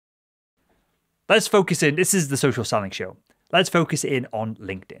let's focus in. This is the Social Selling Show. Let's focus in on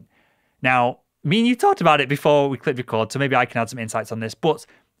LinkedIn. Now, me and you talked about it before we clicked record, so maybe I can add some insights on this. But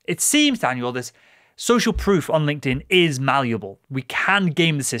it seems, Daniel, this social proof on LinkedIn is malleable. We can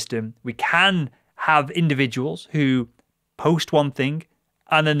game the system. We can have individuals who post one thing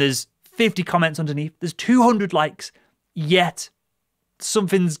and then there's 50 comments underneath. There's 200 likes, yet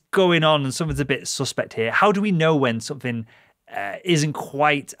something's going on and something's a bit suspect here. How do we know when something isn't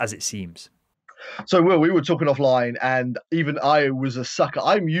quite as it seems? So, Will, we were talking offline, and even I was a sucker.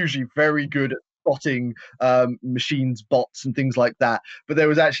 I'm usually very good at spotting machines, bots, and things like that. But there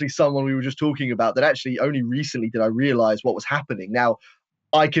was actually someone we were just talking about that actually only recently did I realize what was happening. Now,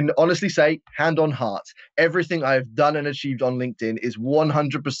 I can honestly say, hand on heart, everything I've done and achieved on LinkedIn is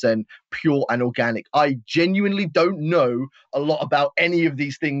 100% pure and organic. I genuinely don't know a lot about any of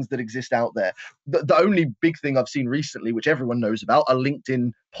these things that exist out there. The only big thing I've seen recently, which everyone knows about, are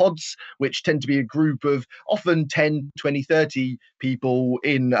LinkedIn pods, which tend to be a group of often 10, 20, 30 people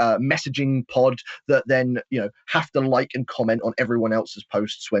in a messaging pod that then, have to like and comment on everyone else's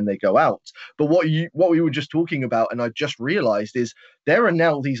posts when they go out. But what we were just talking about, and I just realized, is there are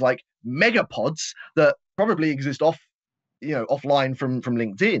now these like mega pods that probably exist offline from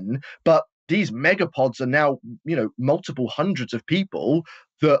LinkedIn, but these mega pods are now, multiple hundreds of people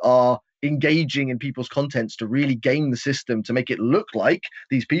that are engaging in people's contents to really game the system to make it look like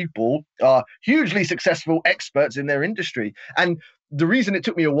these people are hugely successful experts in their industry. And the reason it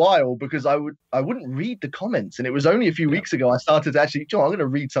took me a while, because I wouldn't read the comments, and it was only a few weeks ago I started to actually, I'm going to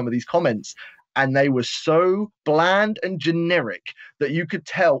read some of these comments, and they were so bland and generic that you could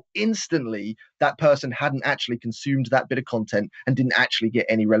tell instantly that person hadn't actually consumed that bit of content and didn't actually get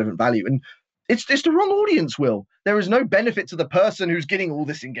any relevant value. And it's the wrong audience, Will. There is no benefit to the person who's getting all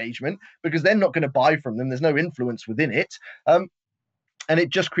this engagement because they're not going to buy from them. There's no influence within it. And it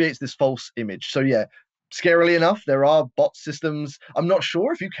just creates this false image. So yeah, scarily enough, there are bot systems. I'm not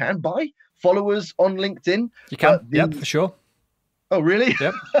sure if you can buy followers on LinkedIn. You can, yep, for sure. Oh, really?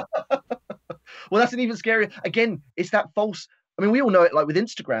 Yep. Well, that's an even scarier. Again, it's that false. I mean, we all know it, like with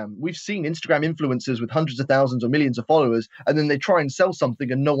Instagram. We've seen Instagram influencers with hundreds of thousands or millions of followers, and then they try and sell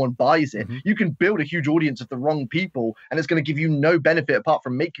something and no one buys it. Mm-hmm. You can build a huge audience of the wrong people, and it's going to give you no benefit apart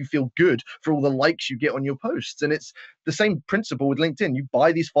from make you feel good for all the likes you get on your posts. And it's the same principle with LinkedIn. You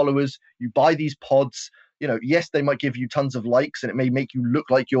buy these followers, you buy these pods. Yes, they might give you tons of likes, and it may make you look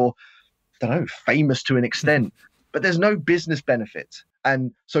like you're, I don't know, famous to an extent, but there's no business benefit.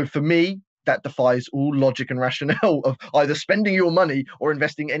 And so for me, that defies all logic and rationale of either spending your money or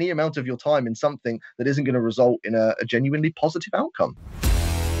investing any amount of your time in something that isn't going to result in a genuinely positive outcome.